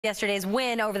Yesterday's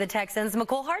win over the Texans,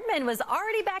 Mecole Harman was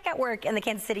already back at work in the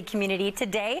Kansas City community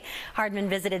today. Harman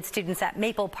visited students at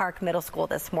Maple Park Middle School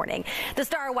this morning. The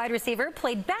star wide receiver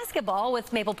played basketball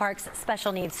with Maple Park's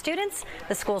special needs students.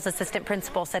 The school's assistant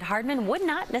principal said Harman would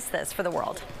not miss this for the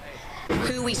world.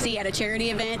 Who we see at a charity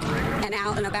event and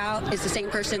out and about is the same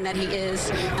person that he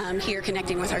is here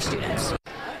connecting with our students.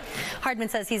 Harman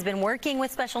says he's been working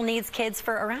with special needs kids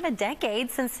for around a decade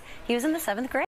since he was in the 7th grade.